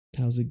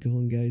How's it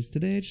going, guys?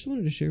 Today I just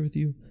wanted to share with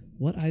you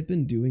what I've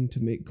been doing to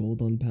make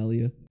gold on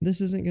Palia.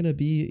 This isn't going to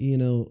be,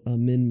 a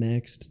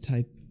min-maxed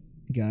type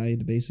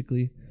guide,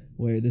 basically,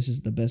 where this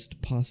is the best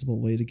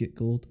possible way to get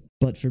gold.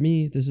 But for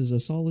me, this is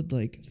a solid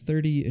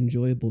 30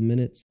 enjoyable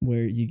minutes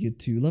where you get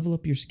to level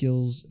up your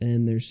skills,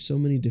 and there's so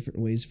many different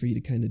ways for you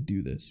to kind of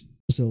do this.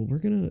 So we're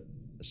going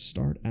to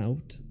start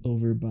out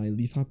over by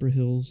Leafhopper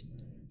Hills.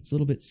 It's a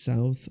little bit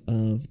south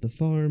of the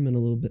farm and a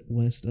little bit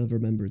west of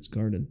Remembrance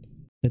Garden.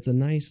 It's a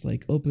nice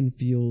open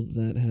field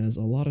that has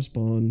a lot of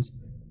spawns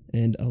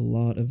and a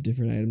lot of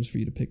different items for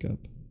you to pick up.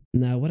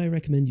 Now, what I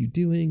recommend you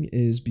doing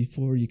is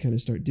before you kind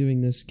of start doing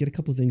this, get a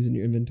couple things in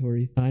your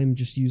inventory. I'm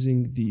just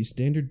using the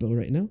standard bow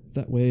right now.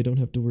 That way I don't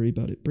have to worry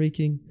about it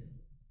breaking.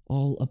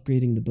 All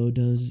upgrading the bow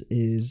does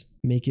is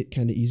make it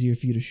kind of easier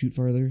for you to shoot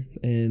farther,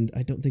 and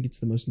I don't think it's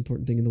the most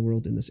important thing in the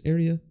world in this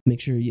area.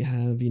 Make sure you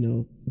have,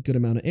 a good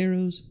amount of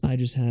arrows. I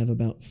just have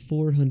about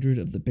 400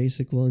 of the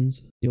basic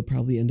ones. You'll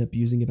probably end up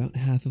using about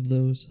half of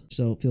those,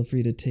 so feel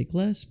free to take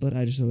less, but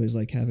I just always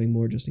like having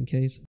more just in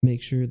case.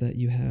 Make sure that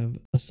you have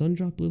a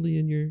Sundrop Lily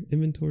in your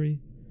inventory,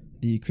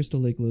 the Crystal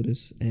Lake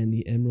Lotus, and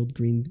the Emerald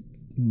Green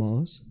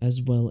Moss,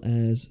 as well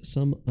as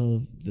some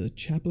of the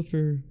Chappa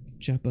Fur,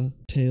 Chappa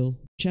Tail,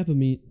 Chappa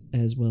Meat,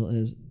 as well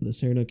as the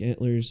Serenuk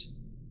Antlers,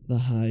 the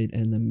hide,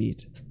 and the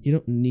meat. You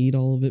don't need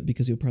all of it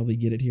because you'll probably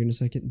get it here in a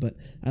second, but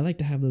I like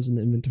to have those in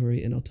the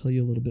inventory, and I'll tell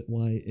you a little bit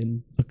why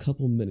in a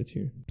couple minutes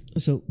here.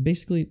 So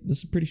basically, this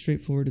is pretty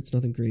straightforward. It's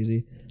nothing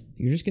crazy.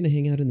 You're just going to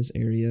hang out in this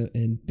area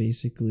and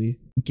basically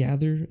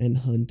gather and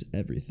hunt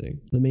everything.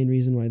 The main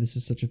reason why this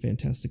is such a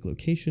fantastic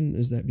location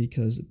is that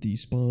because the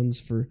spawns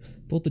for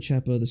both the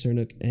Chappa, the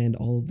Serenuk, and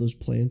all of those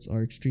plants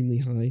are extremely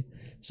high,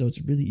 so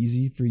it's really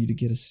easy for you to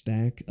get a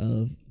stack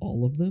of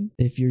all of them.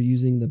 If you're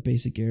using the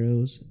basic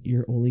arrows,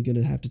 you're only going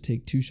to have to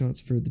take 2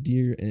 shots for the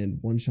deer and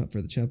 1 shot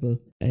for the Chappa,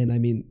 and I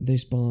mean, they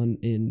spawn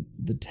in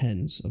the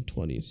 10s of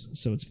 20s,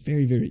 so it's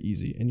very, very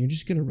easy, and you're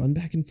just going to run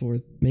back and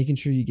forth, making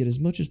sure you get as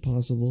much as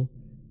possible,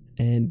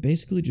 and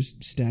basically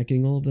just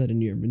stacking all of that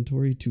in your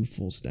inventory to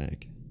full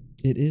stack.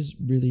 It is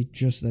really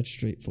just that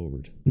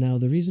straightforward. Now,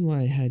 the reason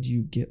why I had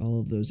you get all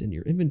of those in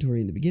your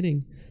inventory in the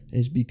beginning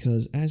is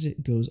because as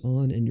it goes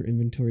on and your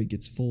inventory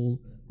gets full,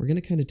 we're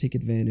going to kind of take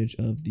advantage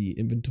of the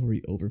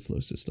inventory overflow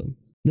system.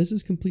 This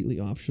is completely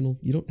optional.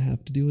 You don't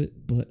have to do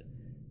it, but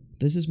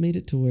this has made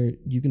it to where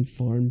you can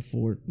farm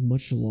for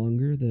much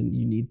longer than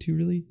you need to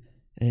really,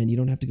 and you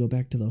don't have to go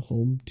back to the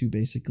home to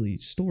basically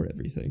store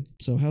everything.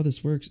 So how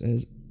this works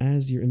is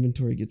as your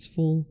inventory gets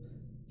full,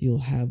 you'll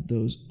have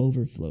those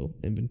overflow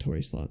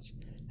inventory slots.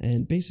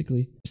 And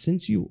basically,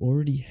 since you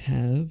already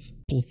have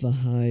both the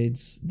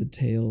hides, the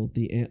tail,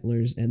 the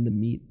antlers, and the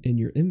meat in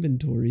your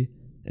inventory,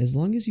 as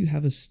long as you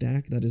have a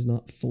stack that is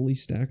not fully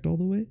stacked all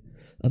the way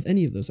of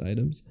any of those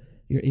items,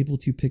 you're able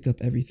to pick up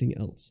everything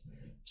else.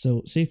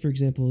 So say for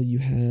example, you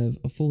have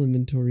a full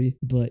inventory,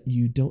 but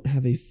you don't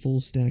have a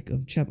full stack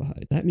of Chappa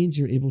hide. That means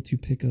you're able to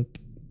pick up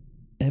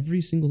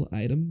every single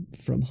item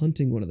from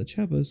hunting one of the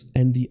Chappas,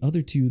 and the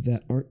other 2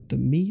 that aren't the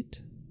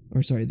meat,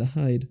 the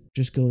hide,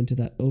 just go into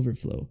that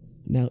overflow.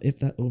 Now, if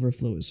that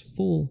overflow is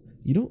full,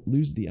 you don't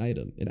lose the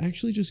item. It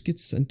actually just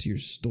gets sent to your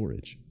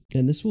storage.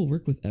 And this will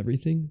work with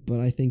everything,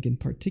 but I think in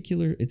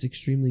particular, it's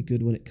extremely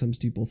good when it comes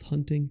to both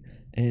hunting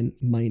and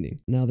mining.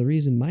 Now, the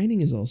reason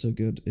mining is also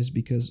good is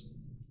because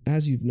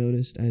as you've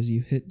noticed, as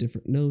you hit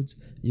different nodes,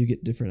 you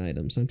get different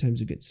items. Sometimes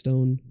you get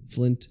stone,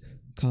 flint,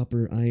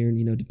 copper, iron,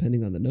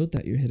 depending on the node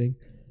that you're hitting.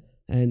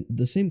 And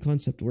the same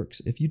concept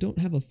works. If you don't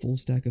have a full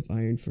stack of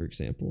iron, for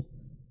example,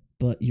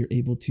 but you're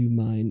able to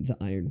mine the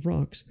iron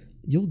rocks,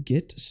 you'll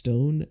get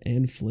stone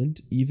and flint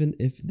even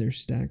if they're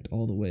stacked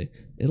all the way.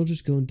 It'll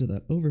just go into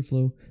that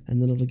overflow,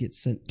 and then it'll get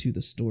sent to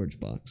the storage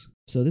box.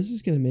 So this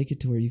is going to make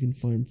it to where you can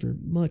farm for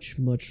much,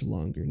 much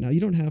longer. Now,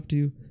 you don't have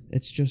to.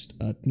 It's just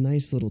a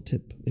nice little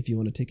tip if you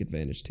want to take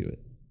advantage to it.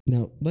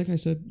 Now, like I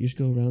said, you just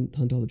go around,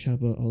 hunt all the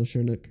Chappa, all the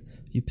Serenuk.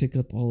 You pick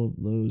up all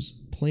of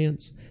those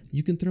plants.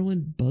 You can throw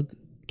in bug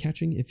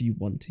catching if you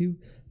want to,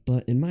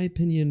 but in my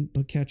opinion,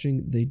 bug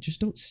catching, they just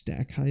don't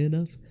stack high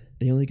enough.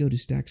 They only go to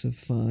stacks of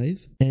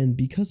 5, and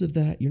because of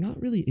that, you're not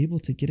really able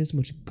to get as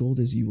much gold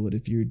as you would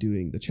if you're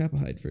doing the Chappa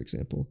hide, for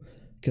example,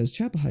 because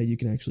Chappa hide you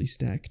can actually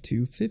stack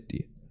to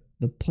 50.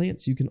 The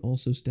plants you can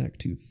also stack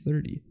to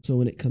 30. So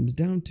when it comes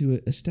down to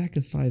it, a stack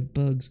of 5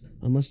 bugs,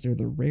 unless they're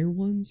the rare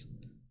ones,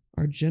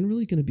 are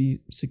generally going to be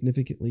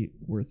significantly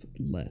worth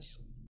less.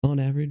 On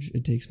average,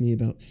 it takes me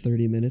about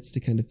 30 minutes to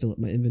kind of fill up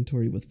my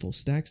inventory with full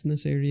stacks in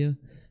this area.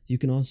 You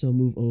can also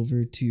move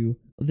over to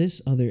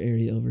this other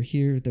area over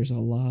here. There's a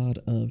lot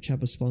of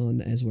Chappa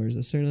spawn as well as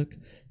the Serenuk,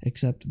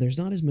 except there's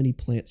not as many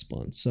plant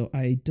spawns, so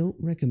I don't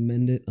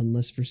recommend it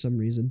unless for some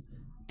reason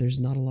there's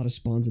not a lot of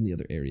spawns in the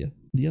other area.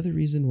 The other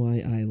reason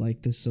why I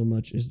like this so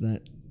much is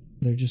that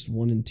they're just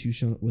 1 and 2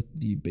 shot with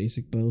the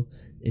basic bow.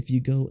 If you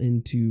go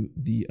into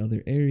the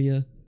other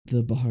area,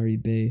 the Bahari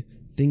Bay,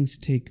 things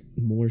take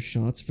more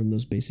shots from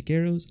those basic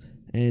arrows,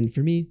 and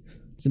for me,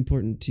 it's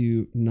important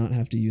to not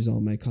have to use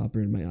all my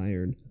copper and my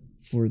iron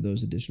for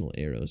those additional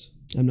arrows.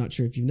 I'm not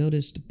sure if you've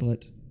noticed,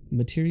 but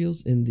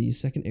materials in the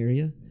second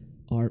area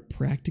are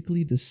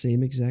practically the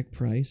same exact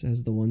price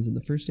as the ones in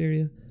the first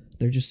area.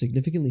 They're just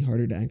significantly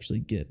harder to actually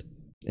get.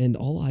 And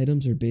all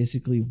items are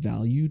basically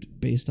valued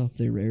based off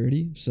their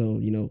rarity. So,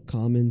 you know,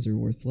 commons are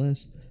worth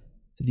less,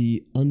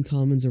 the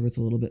uncommons are worth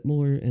a little bit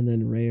more, and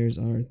then rares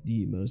are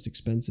the most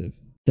expensive.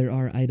 There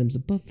are items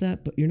above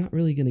that, but you're not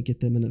really going to get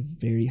them in a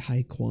very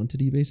high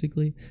quantity,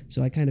 basically.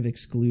 So I kind of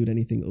exclude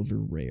anything over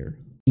rare.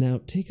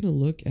 Now, taking a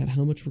look at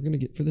how much we're going to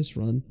get for this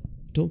run,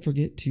 don't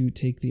forget to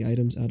take the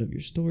items out of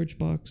your storage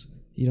box.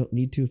 You don't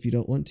need to if you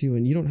don't want to,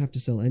 and you don't have to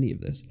sell any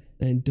of this.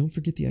 And don't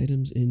forget the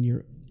items in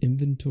your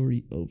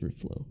inventory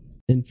overflow.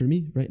 And for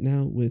me, right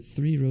now, with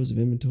 3 rows of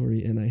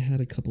inventory, and I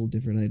had a couple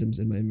different items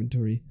in my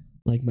inventory,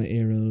 like my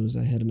arrows,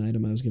 I had an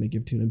item I was going to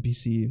give to an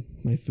NPC,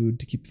 my food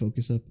to keep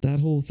focus up. That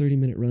whole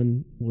 30-minute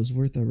run was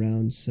worth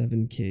around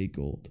 7k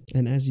gold.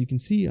 And as you can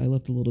see, I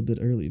left a little bit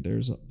early.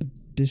 There's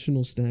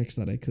additional stacks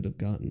that I could have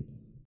gotten.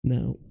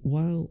 Now,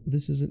 while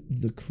this isn't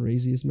the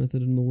craziest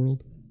method in the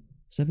world,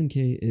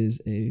 7k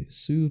is a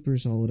super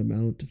solid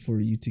amount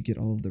for you to get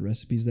all of the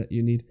recipes that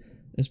you need,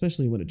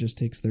 especially when it just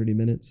takes 30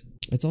 minutes.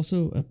 It's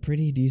also a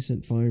pretty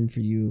decent farm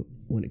for you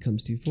when it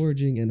comes to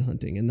foraging and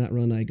hunting. In that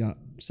run, I got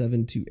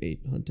 7 to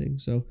 8 hunting.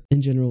 So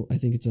in general, I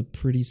think it's a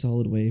pretty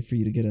solid way for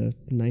you to get a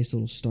nice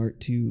little start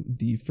to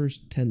the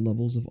first 10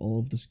 levels of all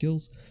of the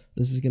skills.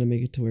 This is going to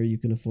make it to where you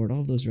can afford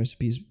all of those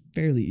recipes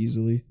fairly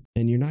easily,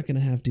 and you're not going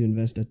to have to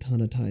invest a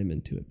ton of time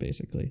into it,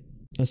 basically.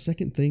 A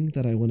second thing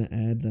that I want to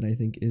add that I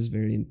think is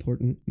very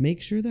important,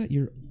 make sure that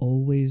you're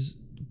always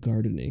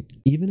gardening.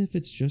 Even if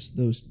it's just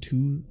those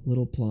 2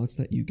 little plots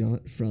that you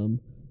got from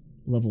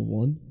level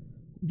 1,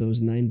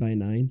 those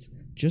 9x9s,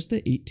 just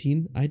the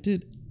 18, I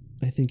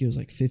think it was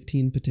like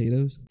 15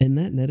 potatoes, and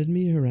that netted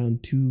me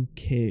around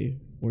 2k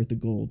worth of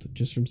gold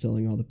just from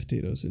selling all the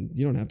potatoes. And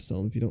you don't have to sell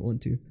them if you don't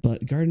want to,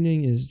 but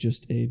gardening is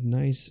just a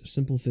nice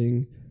simple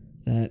thing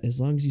that,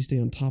 as long as you stay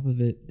on top of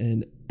it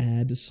and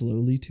add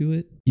slowly to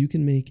it, you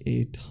can make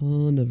a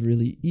ton of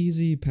really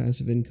easy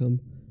passive income.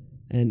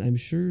 And I'm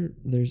sure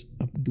there's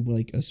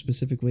a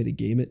specific way to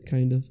game it,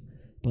 kind of,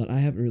 but I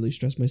haven't really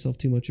stressed myself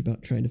too much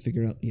about trying to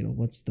figure out, you know,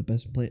 what's the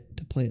best plant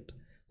to plant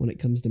when it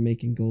comes to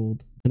making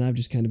gold. And I've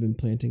just kind of been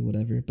planting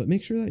whatever, but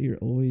make sure that you're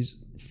always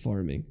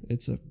farming.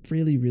 It's a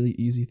really, really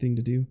easy thing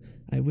to do.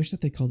 I wish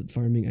that they called it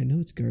farming. I know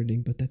it's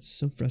gardening, but that's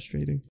so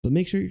frustrating. But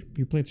make sure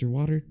your plants are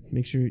watered,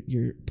 make sure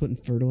you're putting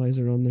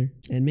fertilizer on there,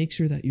 and make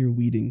sure that you're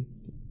weeding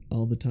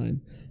all the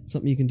time. It's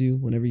something you can do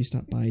whenever you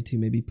stop by to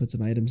maybe put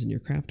some items in your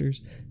crafters,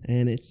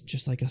 and it's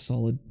just like a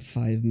solid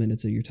 5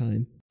 minutes of your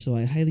time. So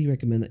I highly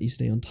recommend that you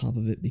stay on top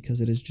of it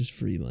because it is just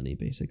free money,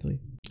 basically.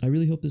 I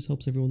really hope this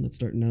helps everyone that's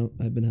starting out.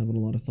 I've been having a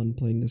lot of fun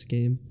playing this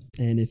game,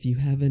 and if you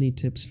have any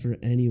tips for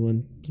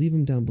anyone, leave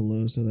them down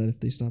below so that if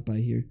they stop by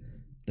here,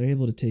 they're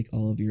able to take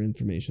all of your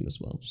information as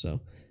well.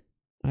 So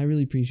I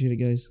really appreciate it,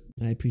 guys.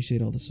 I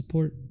appreciate all the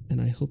support, and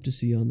I hope to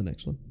see you on the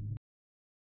next one.